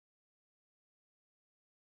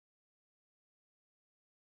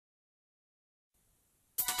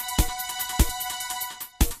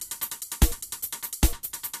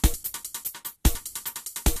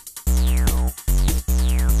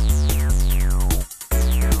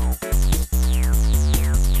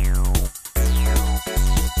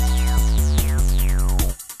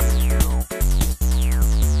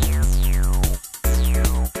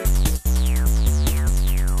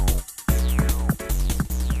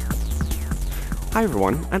Hi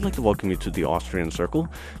everyone, I'd like to welcome you to the Austrian Circle.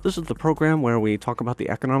 This is the program where we talk about the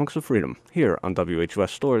economics of freedom, here on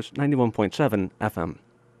WHUS Stores 91.7 FM.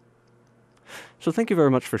 So thank you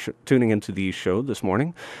very much for tuning into the show this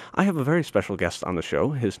morning. I have a very special guest on the show.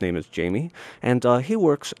 His name is Jamie, and he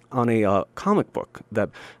works on a comic book that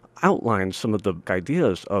outlines some of the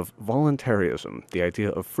ideas of voluntaryism, the idea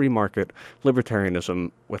of free market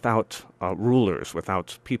libertarianism without rulers,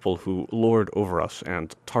 without people who lord over us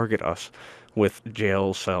and target us with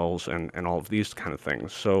jail cells and all of these kind of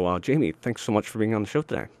things. So, Jamie, thanks so much for being on the show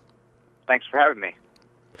today. Thanks for having me.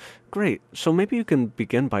 Great. So maybe you can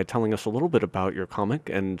begin by telling us a little bit about your comic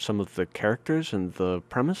and some of the characters and the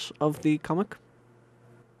premise of the comic.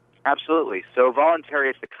 Absolutely. So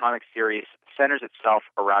Voluntaryist, the comic series, centers itself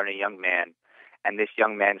around a young man, and this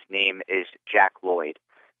young man's name is Jack Lloyd.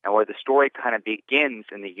 And where the story kind of begins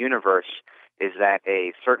in the universe is that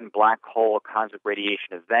a certain black hole cosmic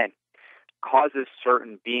radiation event causes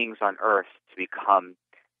certain beings on Earth to become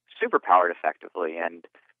superpowered effectively. And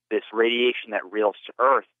this radiation that reels to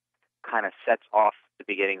Earth kind of sets off the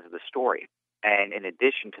beginnings of the story. And in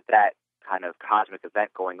addition to that kind of cosmic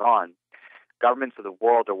event going on, governments of the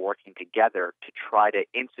world are working together to try to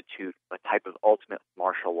institute a type of ultimate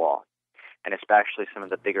martial law. And especially some of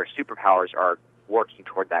the bigger superpowers are working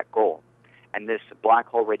toward that goal. And this black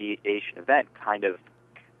hole radiation event kind of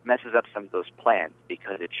messes up some of those plans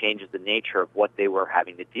because it changes the nature of what they were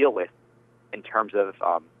having to deal with in terms of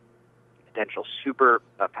potential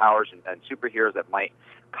superpowers and superheroes that might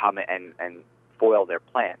come and foil their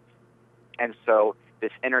plans. And so this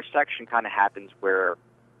intersection kind of happens where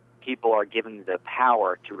people are given the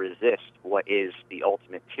power to resist what is the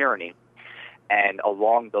ultimate tyranny. And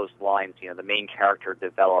along those lines, the main character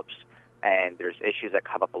develops, and there's issues that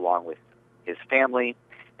come up along with his family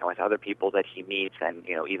and with other people that he meets. And,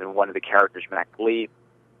 even one of the characters, Mac Lee,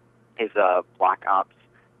 is a Black Ops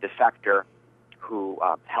defector who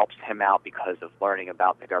helps him out because of learning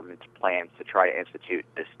about the government's plans to try to institute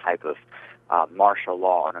this type of martial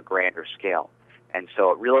law on a grander scale. And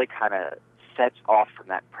so it really kind of sets off from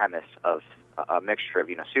that premise of a mixture of,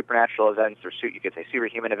 supernatural events, or you could say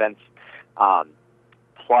superhuman events,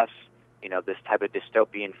 plus, this type of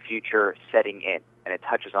dystopian future setting in. And it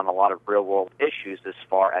touches on a lot of real-world issues as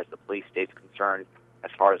far as the police state's concerned,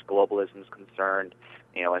 as far as globalism is concerned,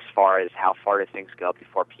 as far as how far do things go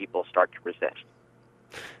before people start to resist.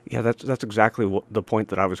 Yeah, that's exactly the point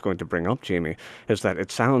that I was going to bring up, Jamie, is that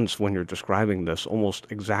it sounds, when you're describing this, almost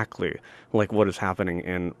exactly like what is happening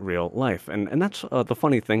in real life. And that's the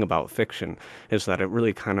funny thing about fiction, is that it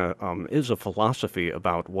really kind of is a philosophy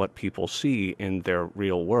about what people see in their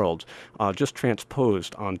real world, just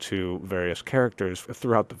transposed onto various characters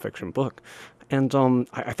throughout the fiction book. And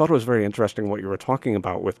I thought it was very interesting what you were talking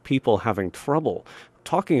about with people having trouble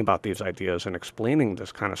talking about these ideas and explaining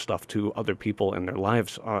this kind of stuff to other people in their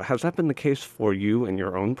lives. Has that been the case for you in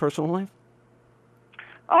your own personal life?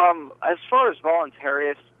 As far as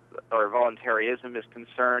voluntaryist or voluntaryism is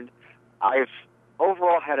concerned, I've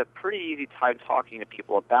overall had a pretty easy time talking to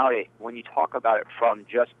people about it when you talk about it from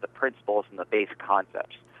just the principles and the basic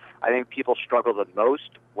concepts. I think people struggle the most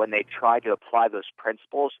when they try to apply those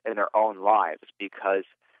principles in their own lives because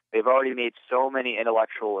they've already made so many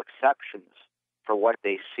intellectual exceptions for what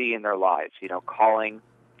they see in their lives, calling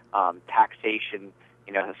taxation,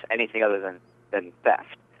 anything other than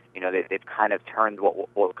theft. They've kind of turned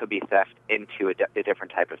what could be theft into a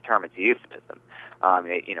different type of term. It's a euphemism.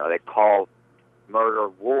 They call murder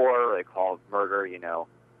war, they call murder,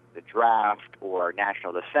 the draft or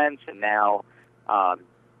national defense, and now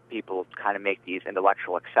people kind of make these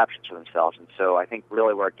intellectual exceptions for themselves. And so I think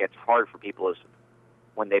really where it gets hard for people is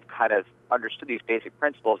when they've kind of understood these basic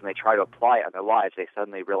principles and they try to apply it in their lives, they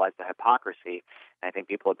suddenly realize the hypocrisy. And I think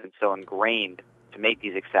people have been so ingrained to make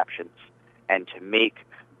these exceptions and to make,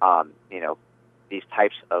 these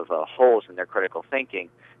types of holes in their critical thinking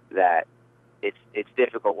that it's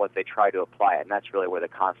difficult once they try to apply it. And that's really where the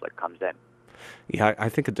conflict comes in. Yeah, I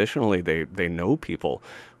think additionally they know people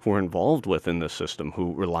who are involved within this system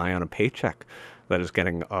who rely on a paycheck that is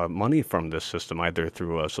getting money from this system, either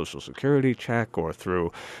through a Social Security check or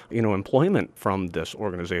through, employment from this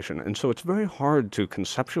organization. And so it's very hard to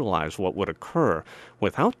conceptualize what would occur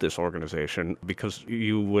without this organization, because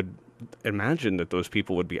you would imagine that those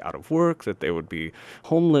people would be out of work, that they would be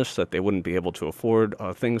homeless, that they wouldn't be able to afford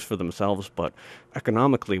things for themselves. But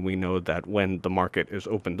economically, we know that when the market is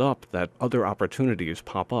opened up, that other opportunities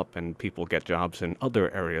pop up and people get jobs in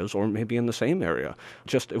other areas or maybe in the same area.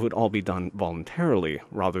 Just it would all be done voluntarily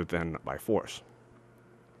rather than by force.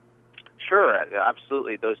 Sure,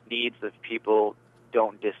 absolutely. Those needs of people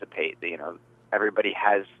don't dissipate. Everybody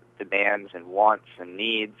has demands and wants and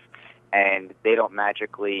needs, and they don't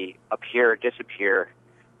magically appear or disappear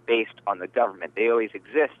based on the government. They always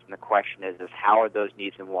exist, and the question is how are those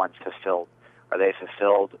needs and wants fulfilled? Are they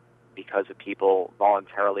fulfilled because of people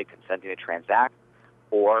voluntarily consenting to transact,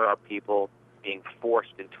 or are people being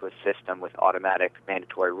forced into a system with automatic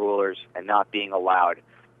mandatory rulers and not being allowed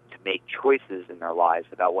to make choices in their lives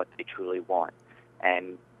about what they truly want?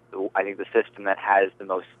 And I think the system that has the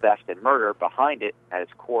most theft and murder behind it at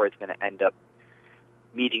its core is going to end up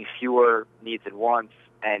meeting fewer needs and wants,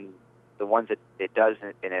 and the ones that it does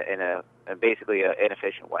in a basically an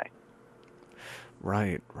inefficient way.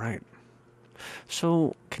 Right, right.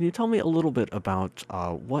 So, can you tell me a little bit about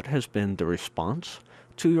what has been the response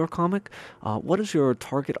to your comic? What is your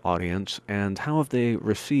target audience, and how have they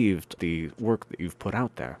received the work that you've put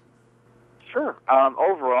out there? Sure.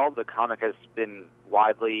 Overall, the comic has been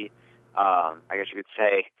widely, I guess you could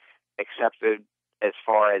say, accepted as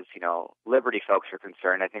far as, liberty folks are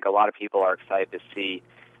concerned. I think a lot of people are excited to see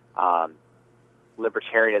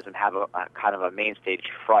libertarianism have a kind of a main stage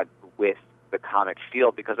front with the comic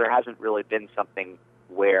field, because there hasn't really been something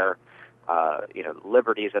where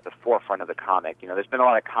liberty is at the forefront of the comic. There's been a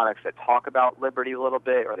lot of comics that talk about liberty a little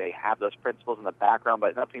bit, or they have those principles in the background,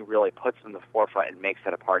 but nothing really puts them in the forefront and makes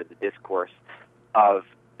that a part of the discourse of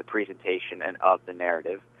the presentation and of the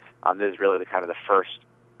narrative. This is really the kind of the first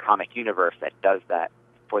comic universe that does that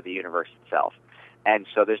for the universe itself. And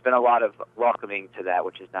so there's been a lot of welcoming to that,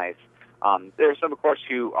 which is nice. There's some, of course,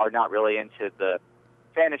 who are not really into the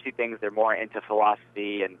fantasy things. They're more into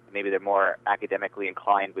philosophy, and maybe they're more academically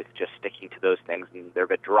inclined with just sticking to those things, and they're a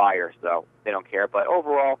bit drier, so they don't care. But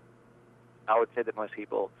overall, I would say that most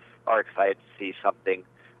people are excited to see something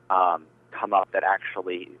come up that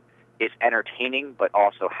actually is entertaining, but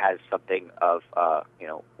also has something of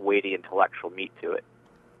weighty intellectual meat to it.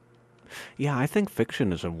 Yeah, I think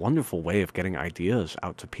fiction is a wonderful way of getting ideas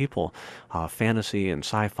out to people. Fantasy and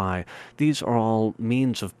sci-fi, these are all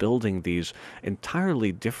means of building these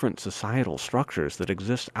entirely different societal structures that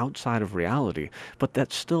exist outside of reality, but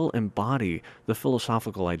that still embody the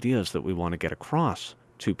philosophical ideas that we want to get across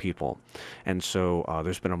to people. And so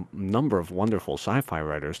there's been a number of wonderful sci-fi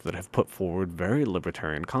writers that have put forward very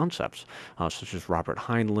libertarian concepts, such as Robert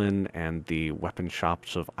Heinlein and the weapon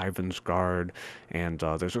shops of Ivan's Guard, and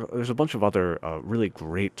there's a bunch of other really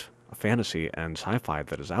great fantasy and sci-fi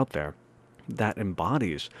that is out there that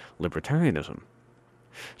embodies libertarianism.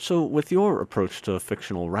 So, with your approach to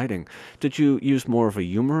fictional writing, did you use more of a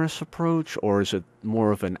humorous approach, or is it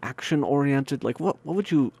more of an action-oriented? Like, what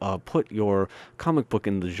would you put your comic book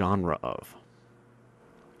in the genre of?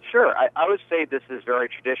 Sure. I would say this is very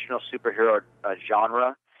traditional superhero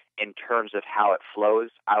genre in terms of how it flows.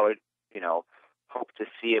 I would, hope to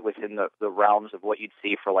see it within the realms of what you'd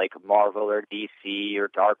see for like Marvel or DC or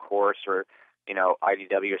Dark Horse or,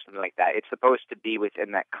 IDW or something like that. It's supposed to be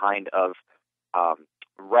within that kind of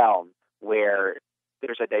realm where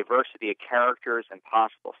there's a diversity of characters and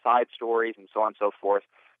possible side stories and so on and so forth,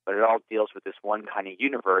 but it all deals with this one kind of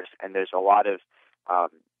universe, and there's a lot of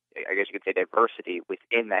I guess you could say diversity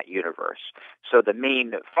within that universe. So the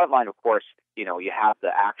main front line, of course, you have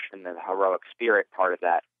the action and the heroic spirit part of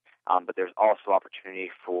that, but there's also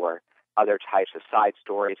opportunity for other types of side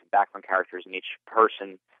stories and background characters, and each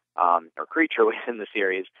person or creature within the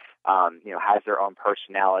series, has their own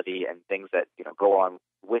personality and things that, go on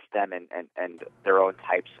with them and their own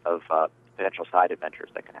types of potential side adventures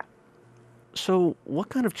that can happen. So, what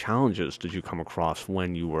kind of challenges did you come across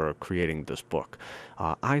when you were creating this book?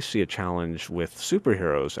 I see a challenge with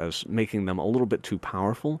superheroes as making them a little bit too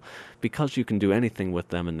powerful because you can do anything with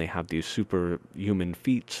them and they have these superhuman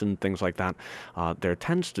feats and things like that. There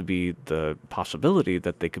tends to be the possibility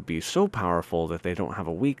that they could be so powerful that they don't have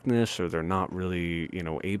a weakness or they're not really,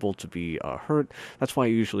 able to be hurt. That's why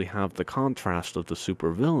you usually have the contrast of the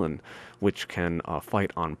supervillain, which can fight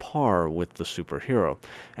on par with the superhero.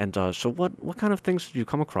 And so what kind of things did you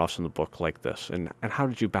come across in the book like this, and how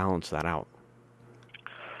did you balance that out?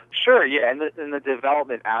 Sure, yeah, and in the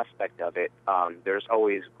development aspect of it, there's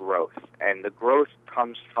always growth, and the growth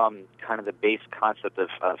comes from kind of the base concept of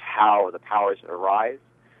how the powers arise,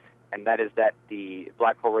 and that is that the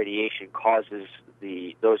black hole radiation causes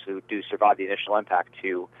those who do survive the initial impact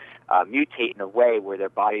to mutate in a way where their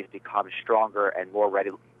bodies become stronger and more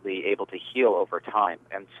readily able to heal over time,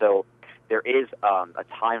 and so there is a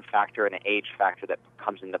time factor and an age factor that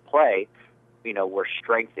comes into play, where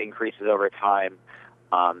strength increases over time,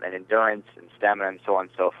 and endurance and stamina and so on and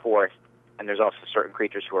so forth. And there's also certain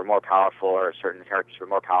creatures who are more powerful or certain characters who are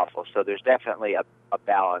more powerful. So there's definitely a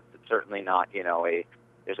balance. It's certainly not,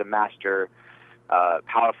 there's a master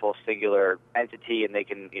powerful singular entity, and they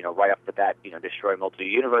can, right off the bat, destroy multiple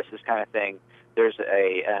universes, kind of thing. There's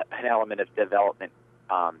an element of development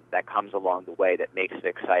that comes along the way that makes it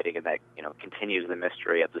exciting, and that continues the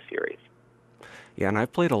mystery of the series. Yeah, and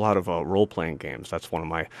I've played a lot of role-playing games. That's one of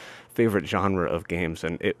my favorite genre of games,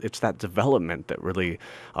 and it's that development that really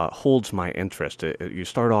holds my interest. You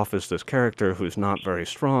start off as this character who's not very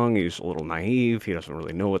strong, he's a little naive, he doesn't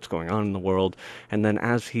really know what's going on in the world, and then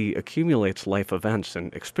as he accumulates life events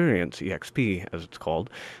and experience, EXP as it's called,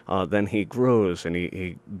 then he grows and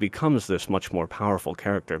he becomes this much more powerful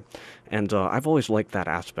character. And I've always liked that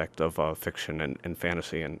aspect of fiction and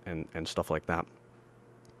fantasy and stuff like that.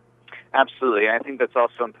 Absolutely. I think that's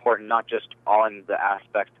also important, not just on the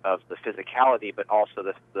aspect of the physicality, but also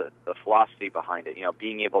the philosophy behind it.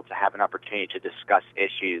 Being able to have an opportunity to discuss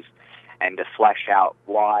issues and to flesh out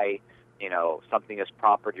why, something is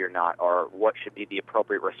property or not, or what should be the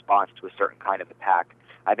appropriate response to a certain kind of attack.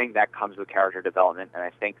 I think that comes with character development, and I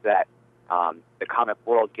think that the comic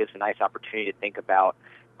world gives a nice opportunity to think about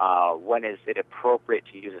when is it appropriate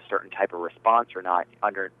to use a certain type of response or not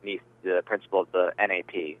underneath the principle of the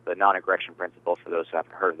NAP, the non-aggression principle, for those who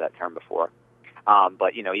haven't heard of that term before.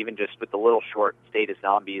 But, even just with the little short status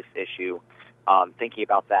zombies issue, thinking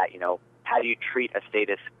about that, how do you treat a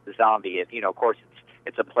status zombie? Of course,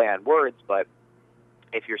 it's a play on words, but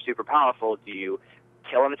if you're super powerful, do you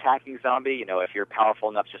kill an attacking zombie? If you're powerful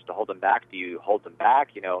enough just to hold them back, do you hold them back?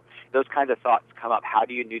 Those kinds of thoughts come up. How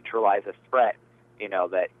do you neutralize a threat?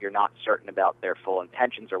 That you're not certain about their full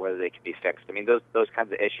intentions or whether they can be fixed. I mean, those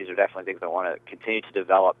kinds of issues are definitely things I want to continue to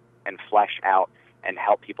develop and flesh out and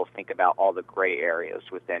help people think about all the gray areas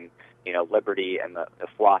within, liberty and the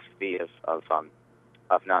philosophy of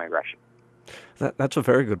non-aggression. That's a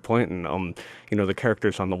very good point, and the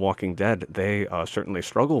characters on The Walking Dead, they certainly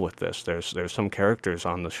struggle with this. There's some characters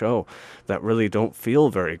on the show that really don't feel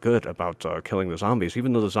very good about killing the zombies,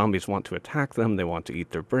 even though the zombies want to attack them, they want to eat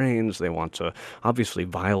their brains, they want to obviously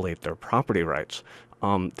violate their property rights.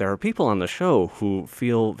 There are people on the show who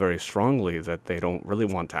feel very strongly that they don't really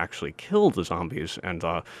want to actually kill the zombies, and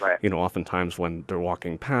Right. Oftentimes when they're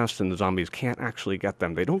walking past and the zombies can't actually get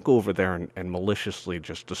them, they don't go over there and maliciously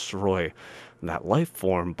just destroy that life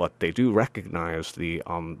form, but they do recognize the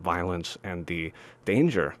violence and the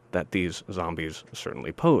danger that these zombies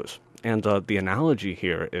certainly pose. And the analogy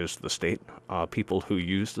here is the state. People who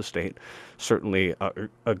use the state certainly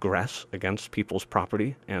aggress against people's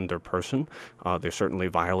property and their person. They certainly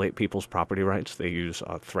violate people's property rights. They use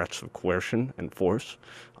threats of coercion and force.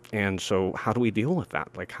 And so how do we deal with that?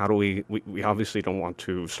 Like, how do we obviously don't want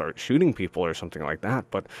to start shooting people or something like that,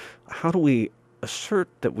 but how do we assert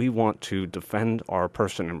that we want to defend our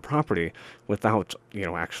person and property without,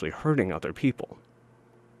 actually hurting other people?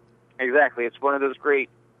 Exactly. It's one of those great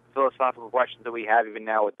philosophical questions that we have even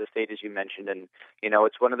now with the state, as you mentioned. And,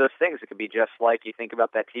 it's one of those things. It could be just like you think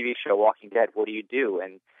about that TV show, Walking Dead. What do you do?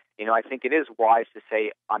 And, I think it is wise to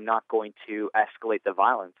say, I'm not going to escalate the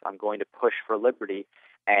violence. I'm going to push for liberty.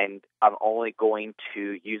 And I'm only going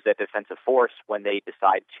to use that defensive force when they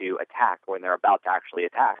decide to attack, when they're about to actually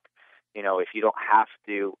attack. If you don't have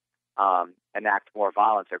to enact more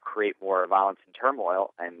violence or create more violence and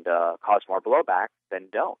turmoil and cause more blowback, then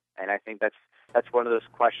don't. And I think that's one of those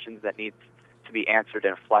questions that needs to be answered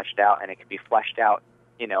and fleshed out, and it can be fleshed out,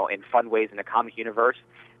 in fun ways in a comic universe,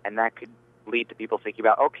 and that could lead to people thinking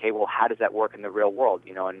about, okay, well, how does that work in the real world?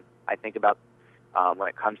 And I think about when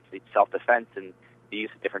it comes to self-defense and the use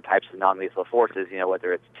of different types of non-lethal forces,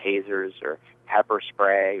 whether it's tasers or pepper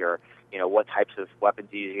spray or, what types of weapons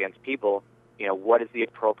you use against people, what is the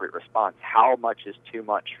appropriate response? How much is too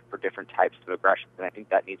much for different types of aggressions? And I think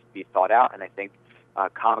that needs to be thought out, and I think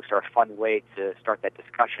comics are a fun way to start that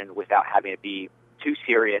discussion without having to be too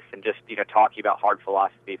serious and just, talking about hard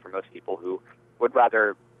philosophy for most people who would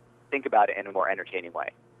rather think about it in a more entertaining way.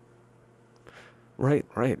 Right,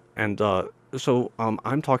 right. And so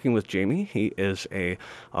I'm talking with Jamie. He is a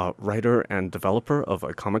writer and developer of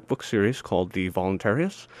a comic book series called The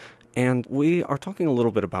Voluntarists. And we are talking a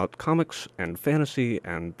little bit about comics and fantasy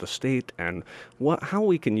and the state and how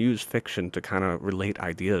we can use fiction to kind of relate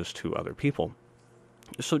ideas to other people.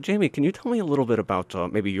 So, Jamie, can you tell me a little bit about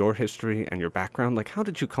maybe your history and your background? Like, how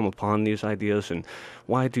did you come upon these ideas and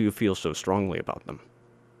why do you feel so strongly about them?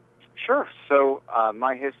 Sure. So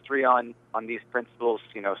my history on these principles,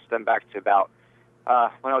 stem back to about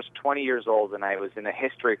when I was 20 years old, and I was in a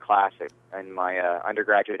history class in my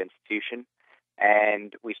undergraduate institution,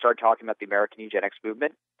 and we started talking about the American eugenics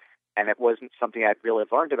movement, and it wasn't something I'd really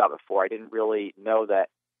learned about before. I didn't really know that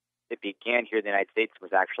it began here in the United States and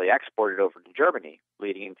was actually exported over to Germany,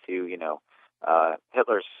 leading into,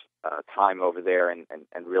 Hitler's time over there and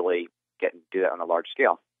really get to do that on a large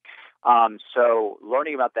scale. So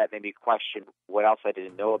learning about that made me question what else I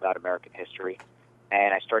didn't know about American history.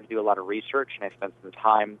 And I started to do a lot of research, and I spent some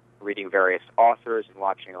time reading various authors and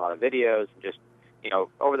watching a lot of videos, and just,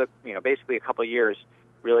 over the, basically a couple of years,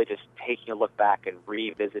 really just taking a look back and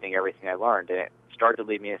revisiting everything I learned. And it started to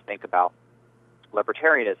lead me to think about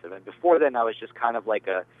libertarianism. And before then, I was just kind of like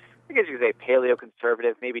I guess you could say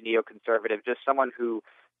paleo-conservative, maybe neoconservative, just someone who,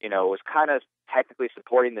 was kind of technically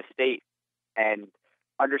supporting the state and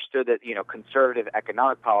understood that, conservative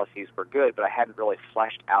economic policies were good, but I hadn't really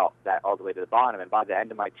fleshed out that all the way to the bottom. And by the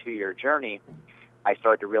end of my 2-year journey, I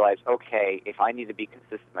started to realize, okay, if I need to be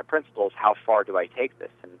consistent with my principles, how far do I take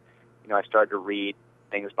this? And, I started to read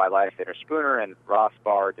things by Lysander Spooner and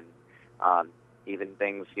Rothbard and even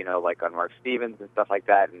things, like on Mark Stevens and stuff like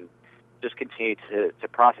that, and just continued to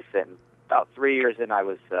process it. And about 3 years in, I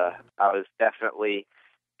was definitely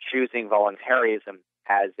choosing voluntarism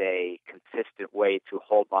as a consistent way to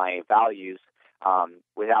hold my values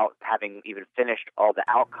without having even finished all the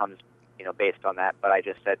outcomes, based on that. But I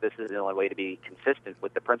just said this is the only way to be consistent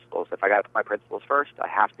with the principles. If I got to put my principles first, I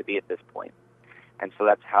have to be at this point. And so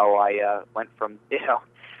that's how I went from,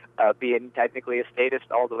 being technically a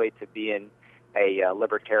statist all the way to being a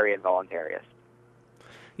libertarian voluntarist.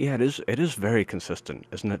 Yeah, it is very consistent,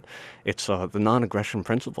 isn't it? It's the non-aggression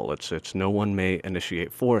principle. It's no one may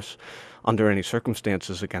initiate force under any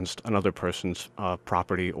circumstances against another person's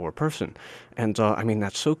property or person. And I mean,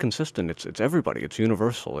 that's so consistent. It's everybody. It's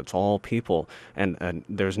universal. It's all people. And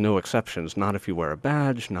there's no exceptions. Not if you wear a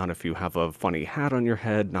badge, not if you have a funny hat on your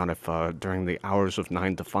head, not if during the hours of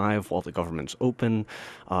 9 to 5 while the government's open.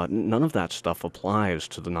 None of that stuff applies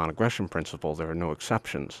to the non-aggression principle. There are no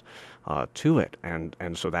exceptions to it. And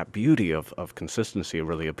so that beauty of consistency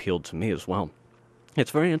really appealed to me as well.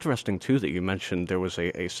 It's very interesting, too, that you mentioned there was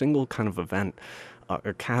a single kind of event,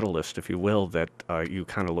 a catalyst, if you will, that you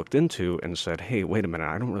kind of looked into and said, hey, wait a minute,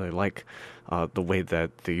 I don't really like the way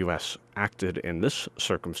that the U.S. acted in this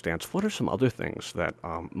circumstance. What are some other things that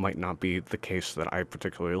might not be the case that I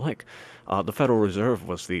particularly like? The Federal Reserve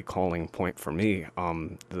was the calling point for me.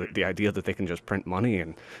 The idea that they can just print money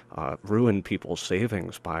and ruin people's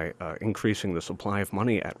savings by increasing the supply of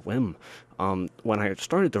money at whim. When I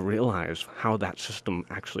started to realize how that system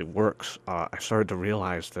actually works, I started to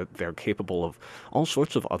realize that they're capable of all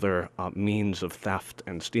sorts of other means of theft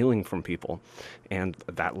and stealing from people. And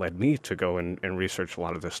that led me to go and research a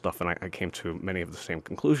lot of this stuff, and I came to many of the same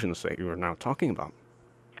conclusions that you are now talking about.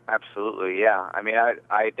 Absolutely, yeah. I mean,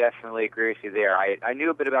 I definitely agree with you there. I knew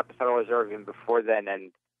a bit about the Federal Reserve even before then,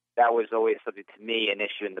 and that was always something to me, an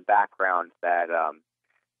issue in the background that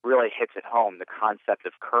really hits at home, the concept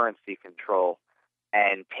of currency control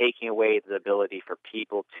and taking away the ability for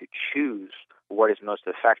people to choose what is most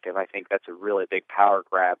effective. I think that's a really big power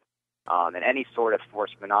grab. And any sort of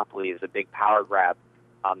forced monopoly is a big power grab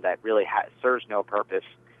that really serves no purpose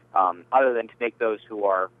other than to make those who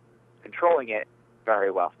are controlling it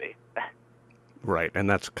very wealthy. Right, and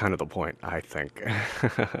that's kind of the point, I think.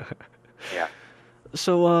 Yeah.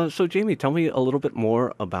 So Jamie, tell me a little bit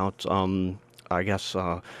more about, I guess,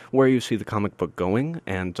 where you see the comic book going,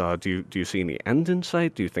 and do you see any end in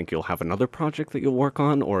sight? Do you think you'll have another project that you'll work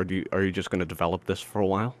on, or are you just going to develop this for a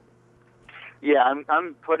while? Yeah,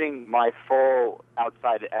 I'm putting my full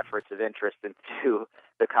outside efforts of interest into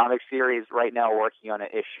the comic series right now, working on an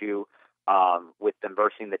issue with them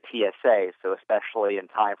versing the TSA, so especially in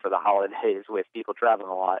time for the holidays with people traveling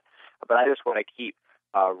a lot. But I just want to keep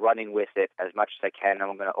running with it as much as I can, and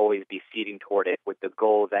I'm going to always be feeding toward it with the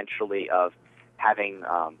goal eventually of having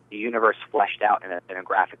the universe fleshed out in a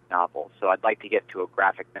graphic novel. So I'd like to get to a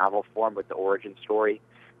graphic novel form with the origin story.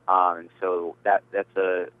 And so that's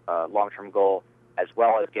a long-term goal, as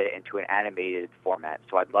well as get it into an animated format.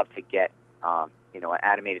 So I'd love to get an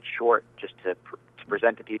animated short just to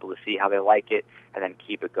present to people to see how they like it, and then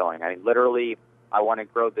keep it going. I mean, literally, I want to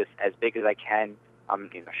grow this as big as I can. I'm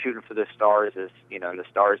shooting for the stars, as and the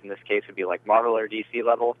stars in this case would be like Marvel or DC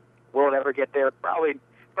level. Will it ever get there? Probably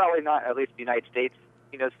not. At least the United States,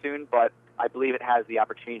 soon. But I believe it has the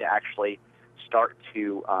opportunity to actually start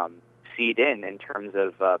to seed in terms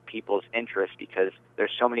of people's interest, because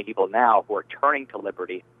there's so many people now who are turning to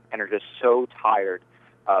liberty and are just so tired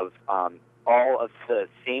of all of the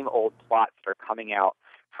same old plots that are coming out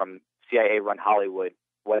from CIA-run Hollywood,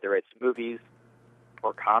 whether it's movies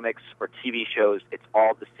or comics or TV shows. It's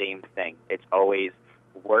all the same thing. It's always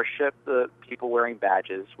worship the people wearing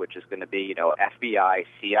badges, which is going to be, FBI,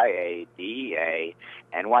 CIA, DEA,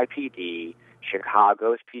 NYPD,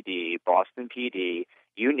 Chicago's PD, Boston PD,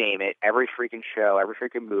 you name it. Every freaking show, every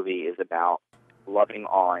freaking movie is about loving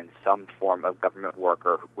on some form of government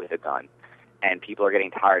worker with a gun. And people are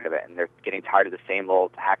getting tired of it, and they're getting tired of the same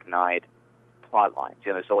old hackneyed plot lines.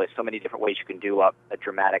 There's always so many different ways you can do up a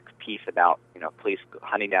dramatic piece about, police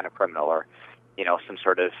hunting down a criminal, or, some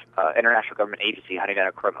sort of international government agency hunting down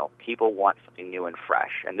a criminal. People want something new and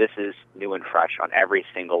fresh, and this is new and fresh on every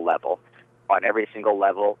single level. On every single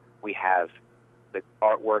level, we have the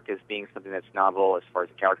artwork as being something that's novel as far as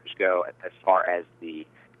the characters go, as far as the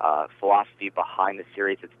philosophy behind the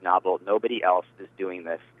series. It's novel. Nobody else is doing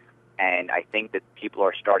this. And I think that people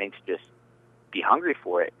are starting to just be hungry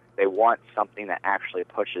for it. They want something that actually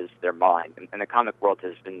pushes their mind. And the comic world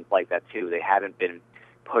has been like that, too. They haven't been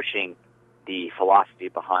pushing the philosophy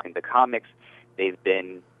behind the comics. They've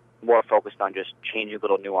been more focused on just changing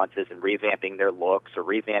little nuances and revamping their looks, or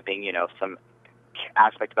revamping, some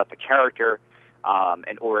aspect about the character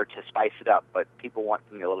in order to spice it up. But people want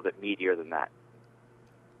something a little bit meatier than that.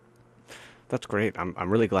 That's great. I'm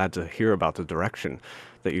really glad to hear about the direction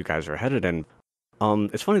that you guys are headed in.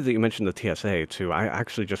 It's funny that you mentioned the TSA too. I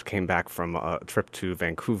actually just came back from a trip to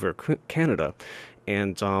Vancouver, Canada,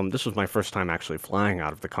 and this was my first time actually flying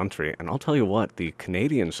out of the country. And I'll tell you what, the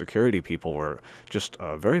Canadian security people were just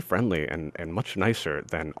very friendly and much nicer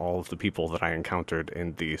than all of the people that I encountered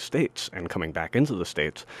in the States and coming back into the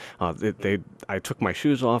States. I took my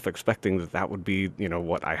shoes off expecting that would be,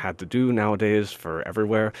 what I had to do nowadays for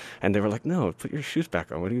everywhere. And they were like, no, put your shoes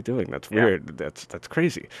back on. What are you doing? That's weird. That's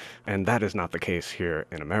crazy. And that is not the case here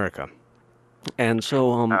in America. And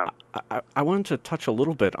so I wanted to touch a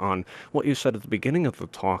little bit on what you said at the beginning of the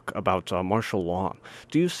talk about martial law.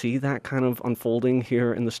 Do you see that kind of unfolding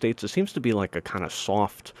here in the States? It seems to be like a kind of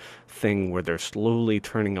soft thing where they're slowly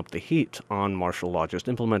turning up the heat on martial law, just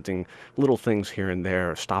implementing little things here and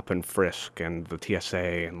there, stop and frisk and the TSA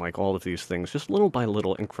and like all of these things, just little by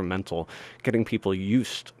little, incremental, getting people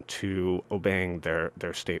used to obeying their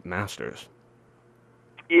state masters.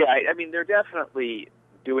 Yeah, I mean, they're definitely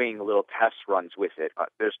doing little test runs with it.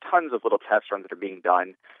 There's tons of little test runs that are being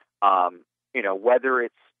done. Whether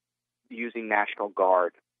it's using National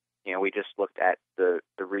Guard. We just looked at the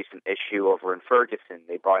recent issue over in Ferguson.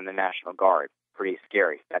 They brought in the National Guard. Pretty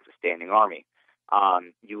scary. That's a standing army.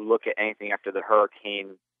 You look at anything after the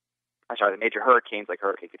major hurricanes like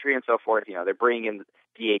Hurricane Katrina and so forth. They're bringing in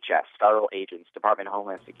DHS, federal agents, Department of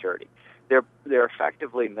Homeland Security. They're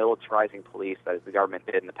effectively militarizing police, as the government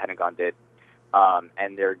did and the Pentagon did.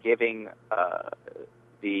 And they're giving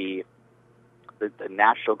the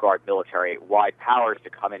National Guard military wide powers to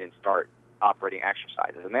come in and start operating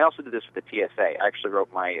exercises. And they also did this with the TSA. I actually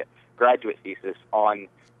wrote my graduate thesis on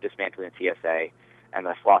dismantling the TSA and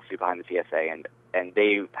the philosophy behind the TSA. And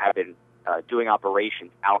they have been doing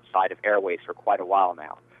operations outside of airways for quite a while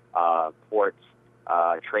now, ports,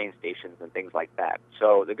 train stations, and things like that.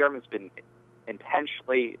 So the government's been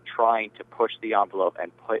intentionally trying to push the envelope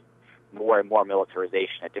and put more and more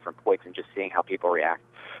militarization at different points and just seeing how people react.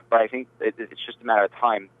 But I think it's just a matter of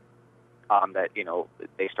time that,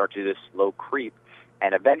 they start to do this slow creep,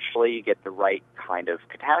 and eventually you get the right kind of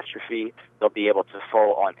catastrophe, they'll be able to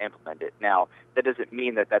full-on implement it. Now, that doesn't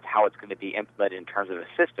mean that that's how it's going to be implemented in terms of a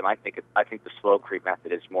system. I think the slow creep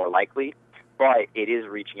method is more likely, but it is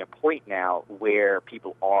reaching a point now where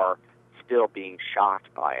people are still being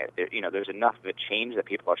shocked by it. There's enough of a change that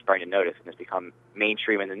people are starting to notice, and it's become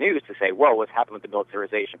mainstream in the news to say, "Whoa, what's happened with the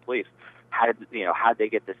militarization police? How did they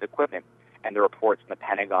get this equipment?" And the reports in the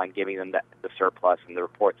Pentagon giving them the surplus, and the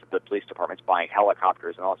reports of the police departments buying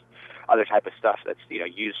helicopters and all this other type of stuff that's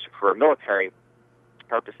used for military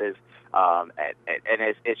purposes. And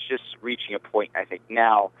it's just reaching a point, I think,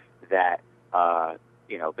 now that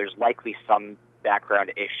there's likely some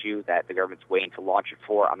background issue that the government's waiting to launch it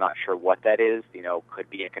for. I'm not sure what that is. Could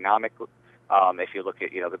be economic. If you look at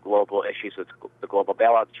the global issues with the global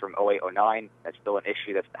bailouts from 08-09, that's still an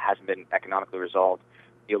issue that hasn't been economically resolved.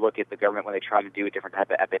 You look at the government when they try to do a different type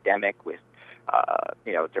of epidemic with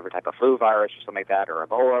different type of flu virus or something like that, or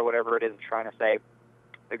Ebola, or whatever it is they're trying to say.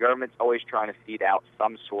 The government's always trying to seed out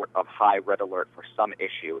some sort of high red alert for some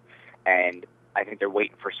issue, and I think they're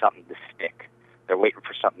waiting for something to stick. They're waiting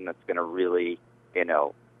for something that's going to really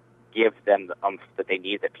give them the oomph that they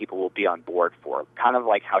need, that people will be on board for. Kind of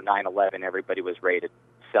like how 9/11, everybody was ready to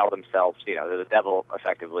sell themselves, the devil,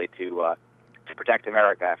 effectively, to protect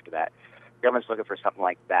America after that. The government's looking for something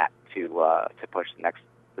like that to push the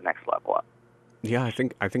next level up. Yeah, I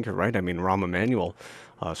think you're right. I mean, Rahm Emanuel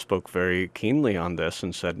spoke very keenly on this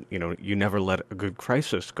and said, you never let a good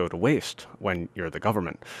crisis go to waste when you're the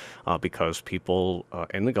government, because people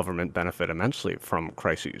in the government benefit immensely from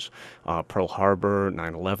crises. Pearl Harbor,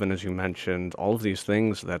 9/11, as you mentioned, all of these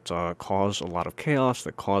things that cause a lot of chaos,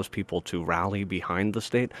 that cause people to rally behind the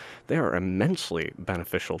state, they are immensely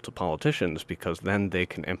beneficial to politicians, because then they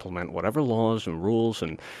can implement whatever laws and rules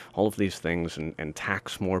and all of these things, and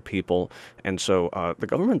tax more people. And so the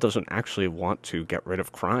government doesn't actually want to get rid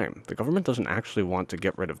of crime. The government doesn't actually want to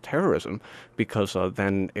get rid of terrorism, because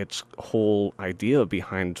then its whole idea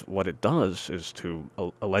behind what it does is to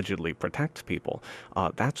allegedly protect people.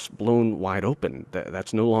 That's blown wide open.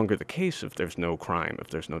 That's no longer the case if there's no crime, if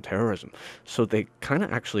there's no terrorism. So they kind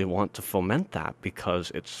of actually want to foment that,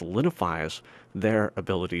 because it solidifies their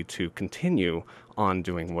ability to continue on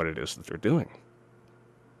doing what it is that they're doing.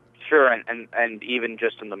 Sure, and even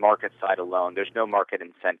just on the market side alone, there's no market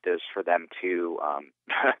incentives for them to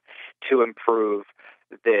to improve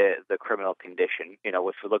the criminal condition.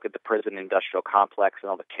 If we look at the prison industrial complex and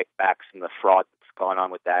all the kickbacks and the fraud that's gone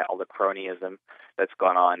on with that, all the cronyism that's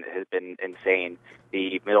gone on has been insane.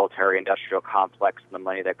 The military industrial complex and the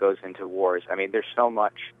money that goes into wars. I mean, there's so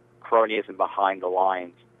much cronyism behind the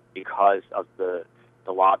lines because of the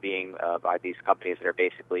lobbying by these companies that are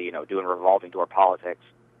basically, doing revolving door politics.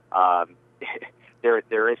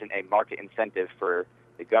 There isn't a market incentive for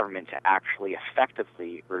the government to actually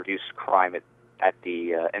effectively reduce crime at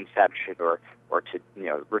the inception, or to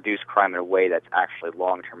reduce crime in a way that's actually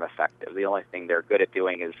long-term effective. The only thing they're good at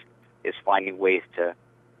doing is finding ways to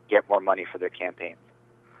get more money for their campaigns.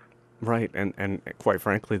 Right, and quite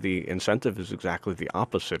frankly, the incentive is exactly the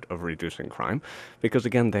opposite of reducing crime, because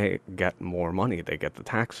again, they get more money. They get the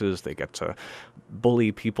taxes, they get to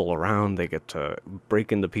bully people around, they get to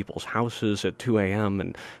break into people's houses at 2 a.m.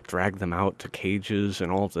 and drag them out to cages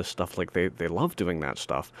and all of this stuff. Like, they love doing that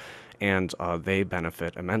stuff, and they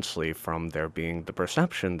benefit immensely from there being the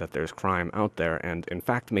perception that there's crime out there, and in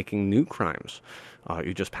fact making new crimes.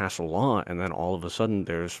 You just pass a law, and then all of a sudden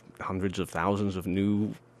there's hundreds of thousands of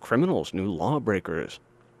new criminals, new lawbreakers.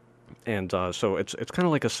 And so it's kind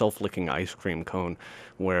of like a self-licking ice cream cone,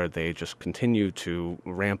 where they just continue to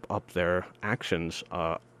ramp up their actions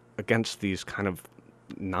against these kind of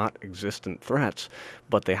not existent threats,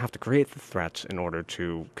 but they have to create the threats in order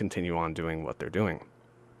to continue on doing what they're doing.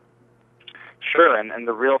 Sure, and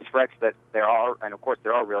the real threats that there are, and of course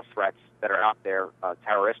there are real threats that are out there,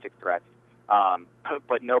 terroristic threats,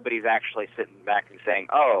 but nobody's actually sitting back and saying,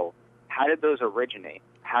 oh, how did those originate?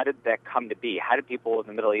 How did that come to be? How did people in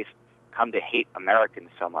the Middle East come to hate Americans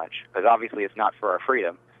so much? Because obviously it's not for our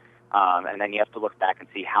freedom. And then you have to look back and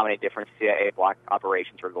see how many different CIA block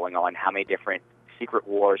operations were going on, how many different secret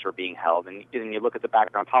wars were being held. And then you look at the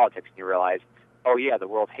background politics and you realize, oh yeah, the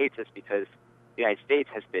world hates us because the United States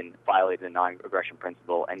has been violating the non-aggression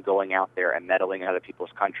principle and going out there and meddling in other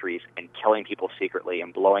people's countries and killing people secretly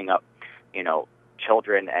and blowing up,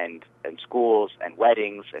 children and schools and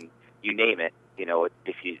weddings and you name it.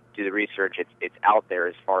 If you do the research, it's out there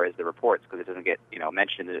as far as the reports, because it doesn't get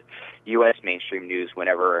mentioned in the U.S. mainstream news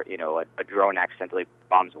whenever a drone accidentally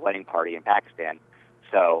bombs a wedding party in Pakistan.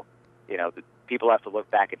 So the people have to look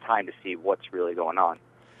back in time to see what's really going on.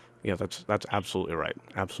 Yeah, that's absolutely right.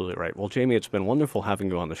 Absolutely right. Well, Jamie, it's been wonderful having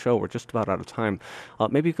you on the show. We're just about out of time.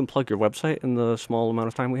 Maybe you can plug your website in the small amount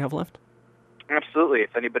of time we have left. Absolutely.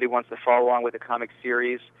 If anybody wants to follow along with the comic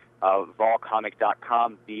series,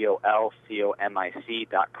 VolComic.com,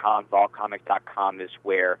 VolComic.com. VolComic.com is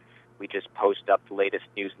where we just post up the latest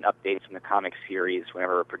news and updates in the comic series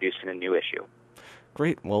whenever we're producing a new issue.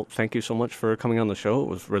 Great. Well, thank you so much for coming on the show. It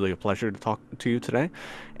was really a pleasure to talk to you today.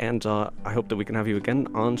 And I hope that we can have you again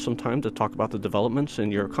on sometime to talk about the developments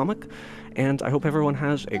in your comic. And I hope everyone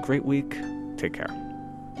has a great week. Take care.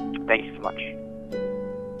 Thank you so much.